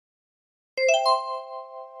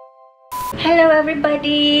Hello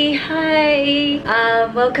everybody, hi,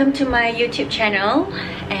 welcome to my YouTube channel,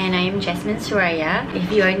 and I am Jasmine Suraya.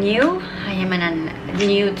 If you are new, I am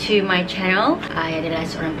new to my channel. I adalah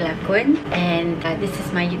seorang pelakon, and this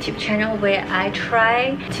is my YouTube channel where I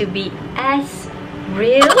try to be as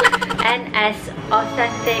real and as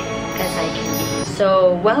authentic as I can be.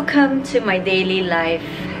 So welcome to my daily life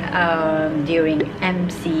during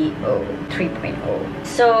FMCO 3.0.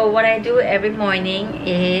 So what I do every morning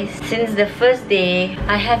is, since the first day,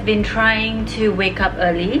 I have been trying to wake up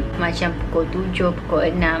early, macam pukul 7, pukul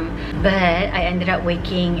 6, but I ended up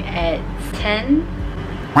waking at 10,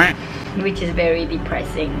 which is very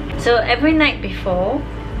depressing. So every night before,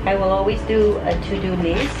 I will always do a to-do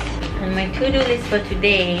list. And my to-do list for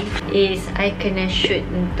today is I kena shoot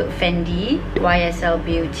untuk Fendi, YSL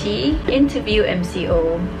Beauty, interview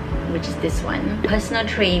MCO, which is this one, personal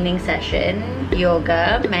training session,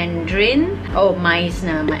 yoga, Mandarin, oh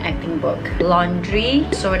Meisner, my acting book, laundry,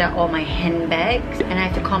 sort out all my handbags, and I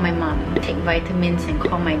have to call my mom, take vitamins, and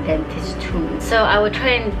call my dentist too. So I will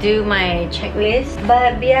try and do my checklist,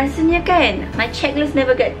 but biasanya kan, my checklist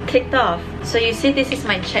never get ticked off. So you see, this is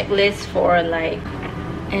my checklist for like,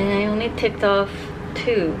 and I only ticked off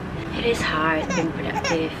 2. It is hard being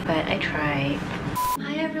productive, but I try.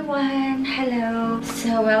 Hi everyone, hello.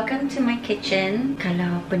 So welcome to my kitchen.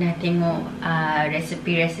 Kalau pernah tengok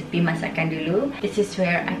recipe masakan dulu, this is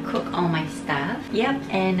where I cook all my stuff. Yep,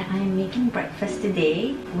 and I'm making breakfast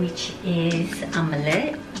today, which is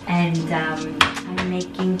omelette, and I'm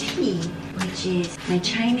making tea, which is my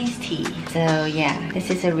Chinese tea. So yeah, this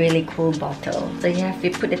is a really cool bottle. So you have to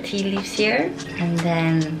put the tea leaves here, and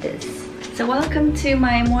then this. So welcome to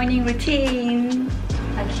my morning routine.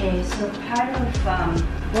 Okay, so part of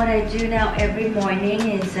what I do now every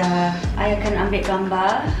morning is I akan ambil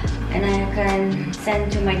gambar and I akan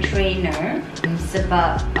send to my trainer,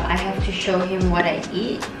 sebab I have to show him what I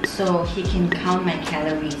eat so he can count my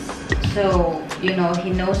calories. So, you know,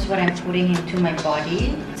 he knows what I'm putting into my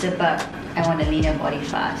body, sebab I want a leaner body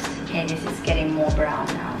fast. Okay, this is getting more brown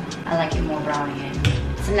now. I like it more brown again.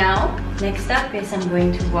 So now, next up is I'm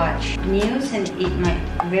going to watch news and eat my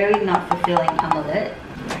very not fulfilling omelette.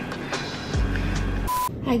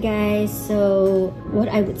 Hi guys, so what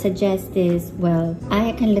I would suggest is, well,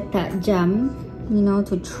 I akan letak jam, you know,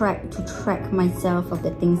 to track myself of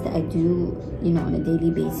the things that I do, you know, on a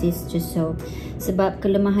daily basis, just so. Sebab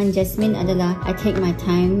kelemahan Jasmine adalah I take my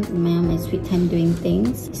time, my sweet time doing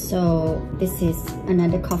things. So this is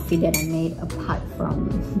another coffee that I made apart from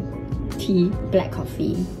tea, black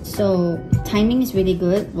coffee. So timing is really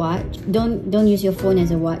good. Watch, don't use your phone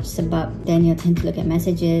as a watch, sebab then you'll tend to look at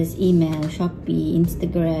messages, email, Shopee,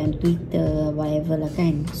 Instagram, Twitter, whatever lah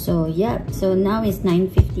kan. So yeah, so now it's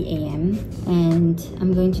 9:50 AM and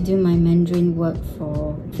I'm going to do my Mandarin work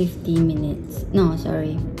for 50 minutes. No,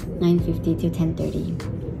 sorry, 9:50 to 10:30.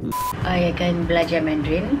 I akan belajar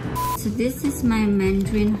Mandarin. So this is my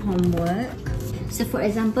Mandarin homework. So for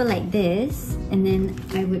example, like this, and then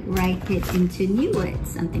I would write it into new words,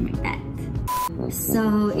 something like that.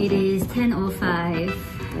 So it is 10:05,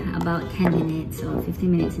 about 10 minutes or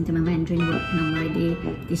 15 minutes into my Mandarin work, and I'm already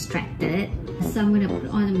distracted. So I'm gonna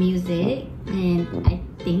put on the music, and I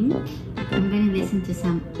think I'm gonna listen to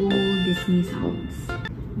some old Disney songs.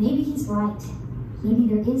 Maybe he's right.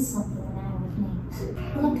 Maybe there is something the matter with me.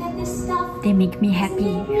 Look at this stuff. They make me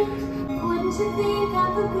happy.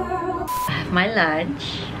 I have my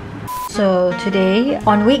lunch. So today,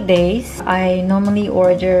 on weekdays, I normally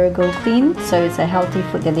order Go Clean, so it's a healthy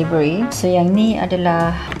food delivery. So yang ni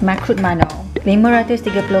adalah makrut mano,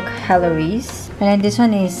 530 calories, and then this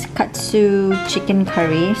one is katsu chicken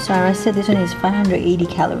curry, so I rasa this one is 580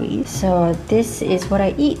 calories. So this is what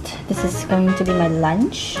I eat. This is going to be my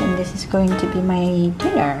lunch, and this is going to be my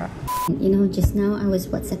dinner. You know, just now I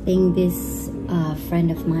was WhatsApping this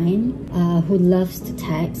friend of mine who loves to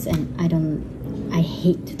text, and I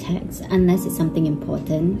hate to text unless it's something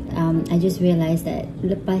important. I just realized that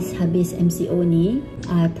lepas habis MCO ni,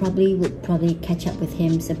 I would probably catch up with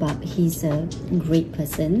him sebab he's a great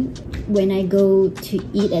person. When I go to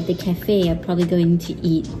eat at the cafe, I'm probably going to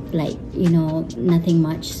eat like, you know, nothing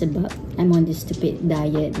much sebab I'm on this stupid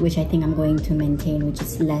diet, which I think I'm going to maintain, which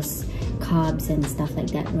is less carbs and stuff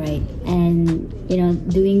like that, right? And you know,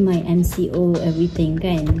 doing my MCO everything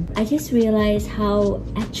kan, I just realized how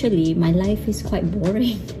actually my life is quite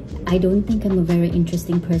boring. I don't think I'm a very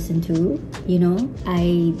interesting person too, you know.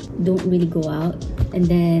 I don't really go out, and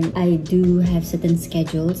then I do have certain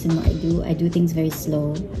schedules in what I do. I do things very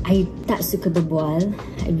slow. I tak suka berbual.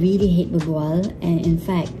 I really hate berbual, and in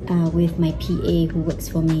fact, with my PA who works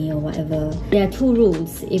for me or whatever, there are 2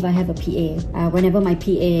 rules if I have a PA. Whenever my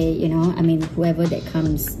PA, you know, I mean whoever that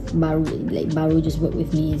comes baru just work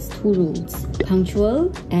with me, is 2 rules: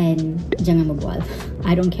 punctual and jangan berbual.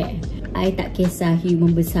 I don't care. I tak kisah you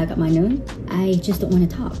membesar kat mana. I just don't want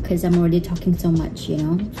to talk because I'm already talking so much, you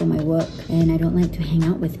know, for my work, and I don't like to hang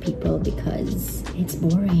out with people because it's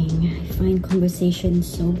boring. I find conversation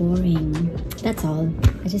so boring. That's all.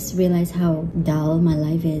 I just realized how dull my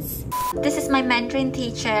life is. This is my Mandarin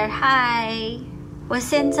teacher. Hi. 我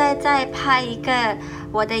现在在拍一个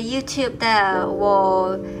我的 YouTube 的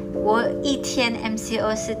我一天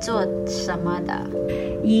MCO 是做什么的。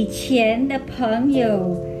以前的朋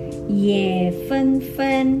友也纷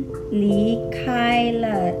纷离开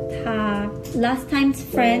了他。Last time's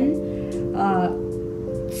friend,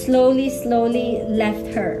 slowly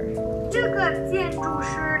left her. 这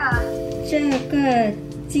个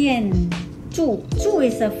建筑师柱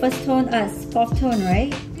is the first tone, fourth tone,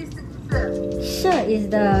 right? 是 is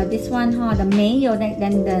the this one 哈的没有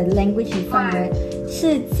then the language in front, right?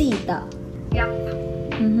 是记的。Yep.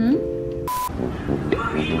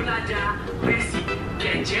 Mari belajar basic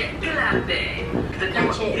kecek kelate. Kita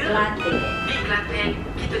jawab Kelate. Di Kelate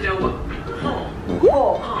kita jawab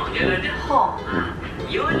ho. Yalah dia.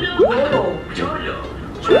 Yolo. Jolo.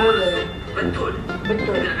 Betul.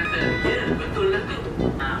 Kita kata ya betul lah tu.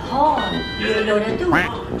 Yolo dah tu.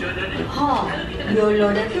 Jolo dia. Yolo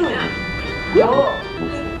dah tu. Yo.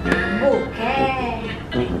 Bukan.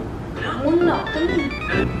 Munak tu ni.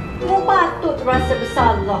 Mu patut rasa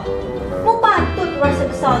bersalah.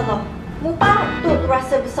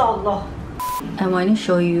 I want to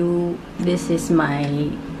show you, this is my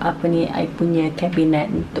I punya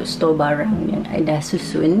cabinet untuk store barang yang I dah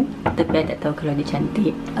susun, tapi I tak tahu kalau dia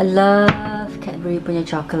cantik. I love Cadbury punya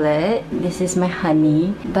chocolate. This is my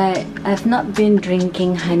honey, but I've not been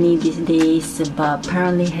drinking honey these days sebab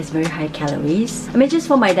apparently it has very high calories. I mean just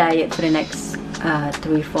for my diet for the next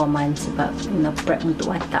 3-4 months sebab, you know, prep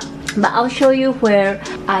untuk watak. But I'll show you where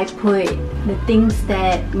I put the things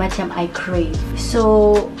that macam I crave.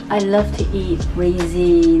 So I love to eat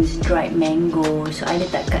raisins, dried mango. So I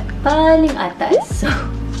letak kat paling atas. So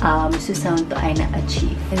susah untuk I nak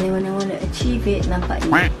achieve. And then when I want to achieve it, nampak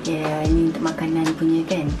ni. Yeah, ini untuk makanan punya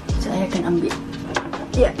kan. So I akan ambil.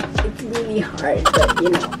 Yeah, it's really hard, but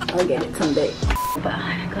you know, I'll get it someday. But oh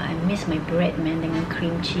my god, I miss my bread man dengan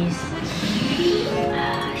cream cheese.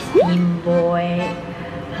 Steam boy.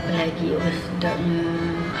 Apalagi sedapnya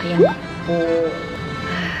ayam pupuk,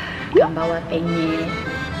 ikan bawal penyet.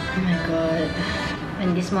 Oh my god.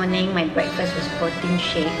 And this morning my breakfast was protein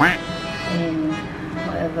shake and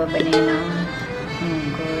whatever banana. Oh my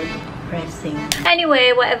god, depressing.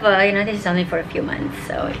 Anyway, whatever, you know, this is only for a few months,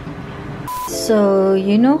 so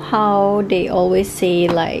you know how they always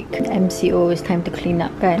say like MCO is time to clean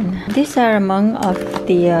up kan? These are among of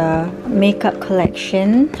the makeup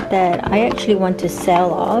collection that I actually want to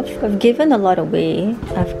sell off. I've given a lot away.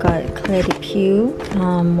 I've got Clarity Pew,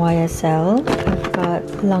 YSL, I've got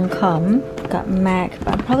Lancome, got MAC,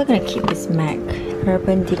 but I'm probably gonna keep this MAC.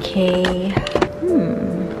 Urban Decay.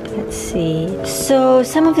 Let's see. So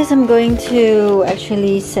some of this I'm going to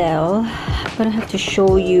actually sell. I'm gonna have to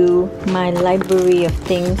show you my library of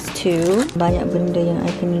things too. Banyak benda yang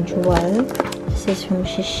I kena jual. This is from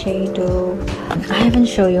Shiseido. I haven't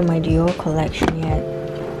shown you my Dior collection yet.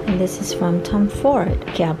 And this is from Tom Ford.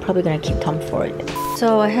 Okay, I'm probably gonna keep Tom Ford.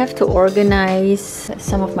 So I have to organize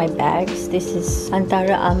some of my bags. This is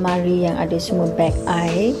antara almari yang ada semua bag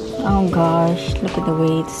I. Oh gosh, look at the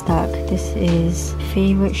way it's stuck. This is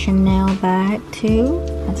favorite Chanel bag too.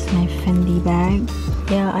 That's my Fendi bag.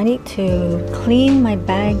 Yeah, I need to clean my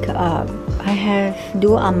bag up. I have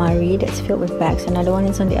dual almari that's filled with bags. Another one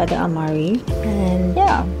is on the other almari. And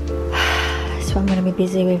yeah, so I'm gonna be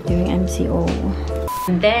busy with doing MCO.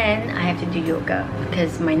 And then I have to do yoga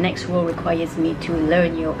because my next role requires me to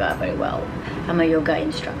learn yoga very well. I'm a yoga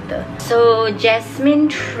instructor. So Jasmine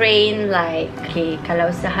train like, okay, kalau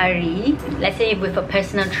sehari, let's say with a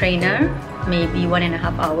personal trainer, maybe 1.5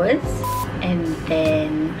 hours. And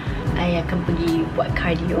then I akan pergi buat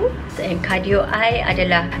cardio. And cardio I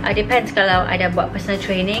adalah, depends, kalau I dah buat personal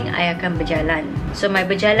training, I akan berjalan. So my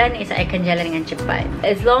berjalan is I akan jalan dengan cepat.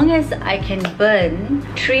 As long as I can burn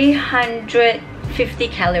 300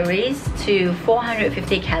 350 calories to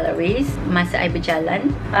 450 calories masa I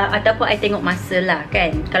berjalan, ataupun I tengok masa lah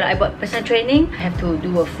kan. Kalau I buat personal training, I have to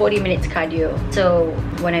do a 40 minutes cardio. So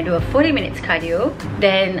when I do a 40 minutes cardio,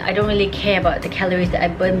 then I don't really care about the calories that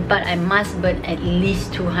I burn, but I must burn at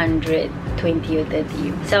least 220 or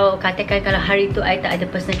 30. So katakan kalau hari tu I tak ada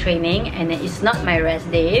personal training and it's not my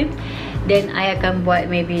rest day, then I akan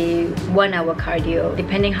buat maybe 1 hour cardio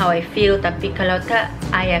depending how I feel. Tapi kalau tak,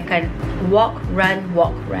 I akan walk, run.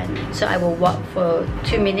 So I will walk for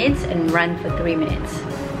 2 minutes and run for 3 minutes.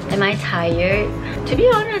 Am I tired? To be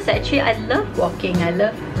honest, actually I love walking, I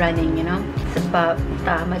love running, you know. Sebab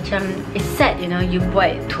macam it's sad, you know, you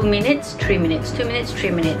buat 2 minutes, 3 minutes, 2 minutes,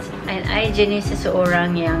 3 minutes. And I jenis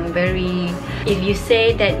seseorang yang very, if you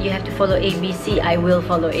say that you have to follow ABC, I will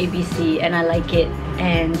follow ABC, and I like it,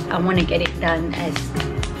 and I want to get it done as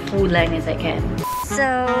full line as I can.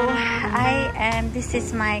 So this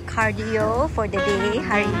is my cardio for the day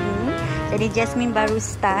hari ini. Jadi Jasmine baru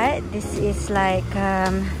start. This is like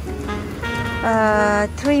 3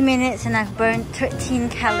 minutes and I've burned 13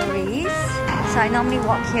 calories. So I normally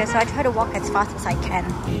walk here, so I try to walk as fast as I can.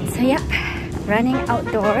 So yep, running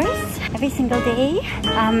outdoors every single day.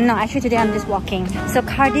 No, actually today I'm just walking. So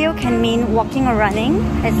cardio can mean walking or running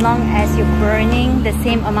as long as you're burning the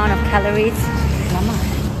same amount of calories. Lama,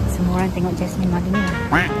 semua orang tengok Jasmine malam ni.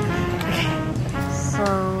 Okay. So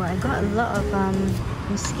I got a lot of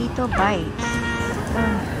mosquito bites.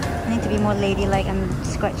 I need to be more ladylike and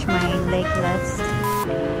scratch my leg less.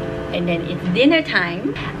 And then it's dinner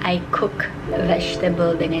time. I cook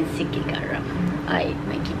vegetable dengan sikit garam. I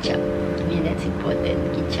make kicap. Yeah, that's important,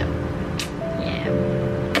 kicap. Yeah.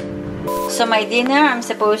 So my dinner, I'm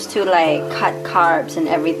supposed to like cut carbs and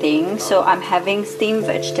everything. So I'm having steamed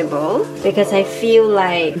vegetable because I feel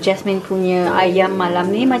like Jasmine punya ayam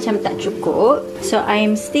malam ni macam tak cukup. So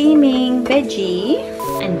I'm steaming veggie,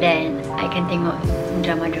 and then I can tengok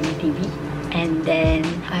drama-drama TV. And then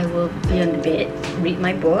I will be on the bed, read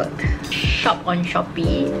my book, shop on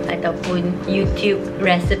Shopee ataupun YouTube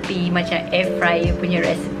recipe macam air fryer punya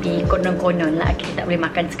recipe. Konon-konon lah kita tak boleh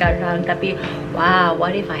makan sekarang, tapi wow,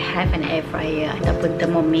 what if I have an air fryer ataupun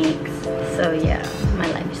Thermomix. So yeah,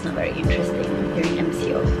 my life is not very interesting during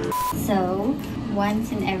MCO. So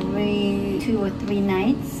once in every 2 or 3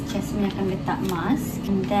 nights, Jasmine akan letak mask.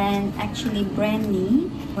 And then actually brand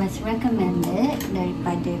ni was recommended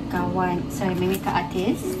daripada kawan, sorry, my makeup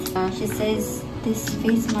artist. She says this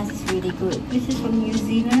face mask is really good. This is from New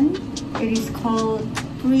Zealand. It is called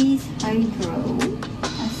Freeze Hydro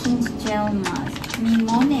Essence Gel Mask.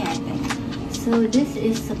 Mimone, I think. So this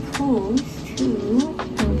is supposed to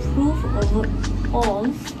improve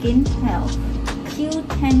overall skin health.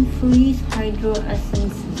 Q10 Freeze Hydro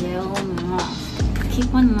Essence Gel Mask.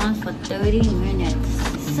 Keep on mask for 30 minutes.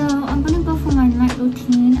 So I'm gonna go for my night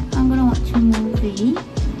routine. I'm gonna watch a movie.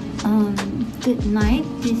 Good night.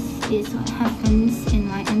 This is what happens in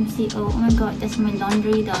my MCO. Oh my god, that's my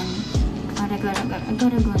laundry done. God, I gotta go and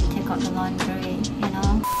take out the laundry, you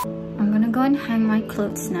know. I'm gonna go and hang my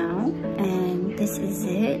clothes now. And this is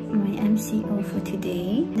it, my MCO for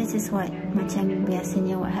today. This is what macam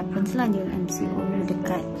biasanya what happens lah during MCO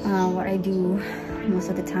dekat what I do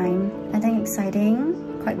most of the time. Nothing exciting,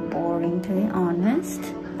 quite boring to be honest.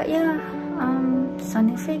 But yeah,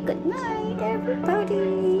 Sunny say good night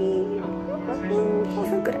everybody.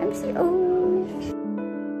 Have a good MCO.